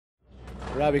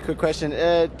Robbie, quick question.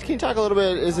 Can you talk a little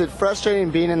bit, is it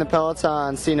frustrating being in the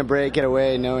peloton, seeing a break get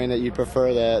away, knowing that you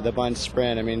prefer the bunch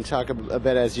sprint? I mean, talk a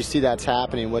bit as you see that's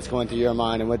happening, what's going through your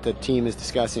mind and what the team is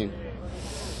discussing.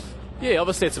 Yeah,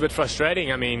 obviously it's a bit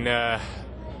frustrating. I mean,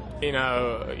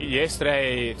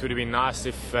 yesterday it would have been nice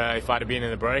if I'd have been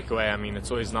in the breakaway. I mean,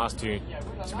 it's always nice to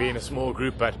be in a small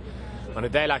group, but on a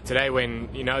day like today, when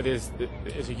there's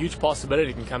a huge possibility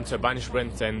you can come to a bunch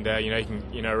sprint and you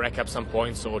can rack up some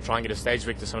points or try and get a stage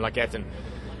victory, something like that, and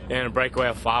a breakaway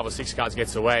of 5 or 6 guys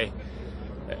gets away.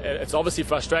 It's obviously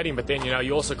frustrating, but then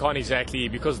you also can't exactly,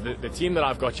 because the team that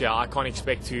I've got here, I can't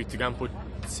expect to go and put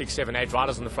 6, 7, 8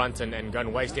 riders on the front and go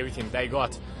and waste everything they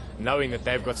got, knowing that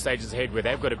they've got stages ahead where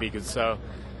they've got to be good. So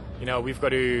I've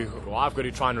got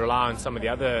to try and rely on some of the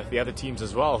other teams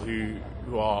as well who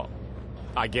are,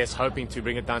 I guess, hoping to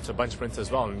bring it down to a bunch sprint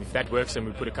as well. And if that works, then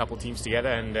we put a couple teams together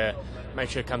and make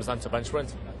sure it comes down to a bunch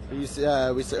sprint. We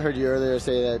heard you earlier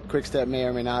say that Quick-Step may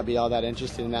or may not be all that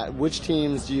interested in that. Which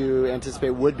teams do you anticipate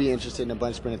would be interested in a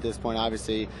bunch sprint at this point?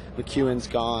 Obviously, McEwen's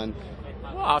gone.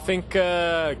 Well, I think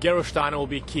Gerolsteiner will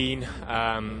be keen.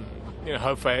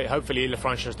 Hopefully La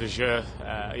Franchise de Jeu,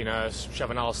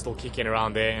 Chavanel's still kicking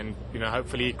around there, and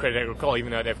hopefully Credit Agricole,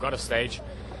 even though they've got a stage.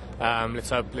 Let's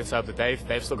hope that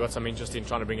they've still got some interest in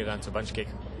trying to bring it down to a bunch kick.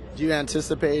 Do you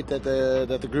anticipate that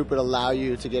the group would allow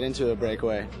you to get into a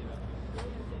breakaway?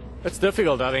 It's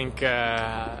difficult. I think,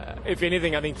 if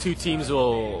anything, I think 2 teams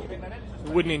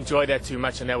wouldn't enjoy that too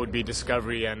much, and that would be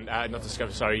Discovery and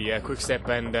Quick-Step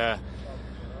and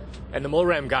the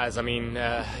Mulram guys. I mean,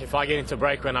 if I get into a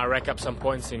breakaway and I rack up some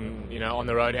points on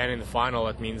the road and in the final,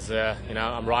 it means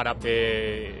I'm right up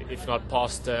there, if not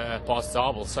past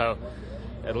Zabel. So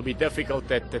it'll be difficult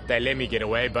that they let me get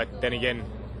away. But then again,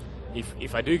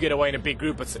 if I do get away in a big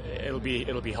group, it'll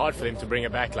be hard for them to bring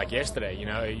it back like yesterday.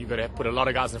 You've got to put a lot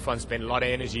of guys in front, spend a lot of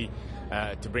energy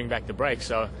to bring back the break.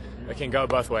 So it can go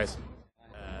both ways.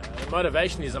 The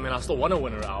motivation is, I still want to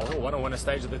win I want to win a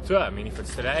stage of the tour. I mean, if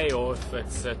it's today or if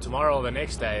it's tomorrow or the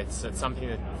next day, it's something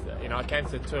that I came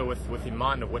to the tour with in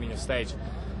mind of winning a stage.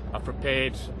 I've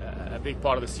prepared a big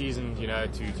part of the season,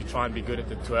 to try and be good at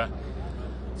the tour.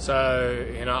 So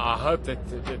I hope that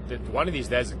one of these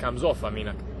days it comes off. I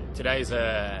mean, today's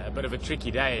a bit of a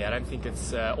tricky day. I don't think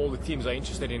it's all the teams are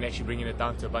interested in actually bringing it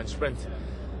down to a bunch sprint.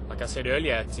 Like I said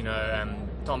earlier,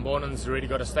 Tom Bornen's already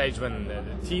got a stage win.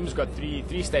 The team's got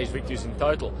three stage victories in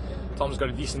total. Tom's got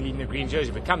a decent lead in the green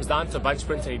jersey. If it comes down to a bunch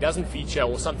sprint and he doesn't feature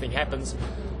or something happens,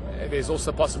 there's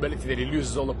also a possibility that he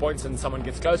loses all the points and someone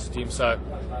gets closer to him. So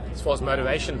as far as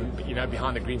motivation,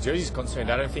 behind the green jersey is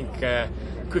concerned, I don't think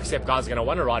Quick-Step guys are going to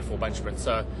want to ride for a bunch sprint.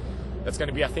 So that's going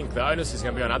to be, I think, the onus is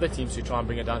going to be on other teams to try and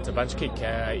bring it down to a bunch kick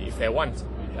if they want.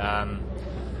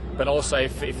 But also,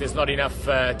 if there's not enough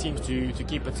teams to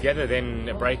keep it together, then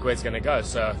a breakaway is going to go.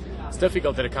 So it's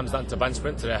difficult that it comes down to a bunch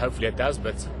sprint today. Hopefully it does,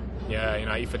 but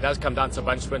if it does come down to a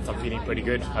bunch sprint, I'm feeling pretty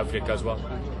good. Hopefully it goes well.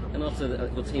 And after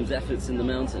the team's efforts in the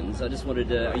mountains, I just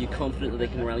wondered, are you confident that they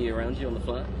can rally around you on the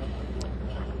flat?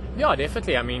 Yeah,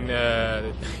 definitely. I mean,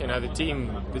 the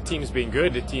team's been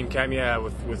good. The team came here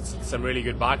with some really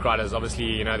good bike riders.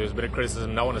 Obviously, there's a bit of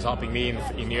criticism. No one is helping me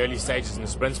in the early stages in the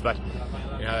sprints, but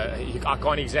I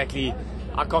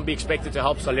can't be expected to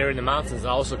help Soler in the mountains, and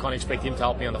I also can't expect him to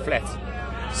help me on the flats.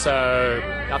 So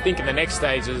I think in the next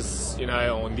stages,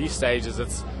 on these stages,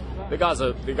 it's the guys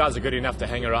are good enough to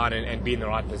hang around and be in the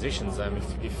right positions. I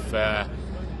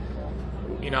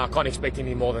can't expect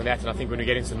any more than that, and I think when we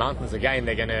get into the mountains again,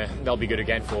 they'll be good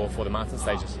again for the mountain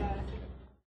stages.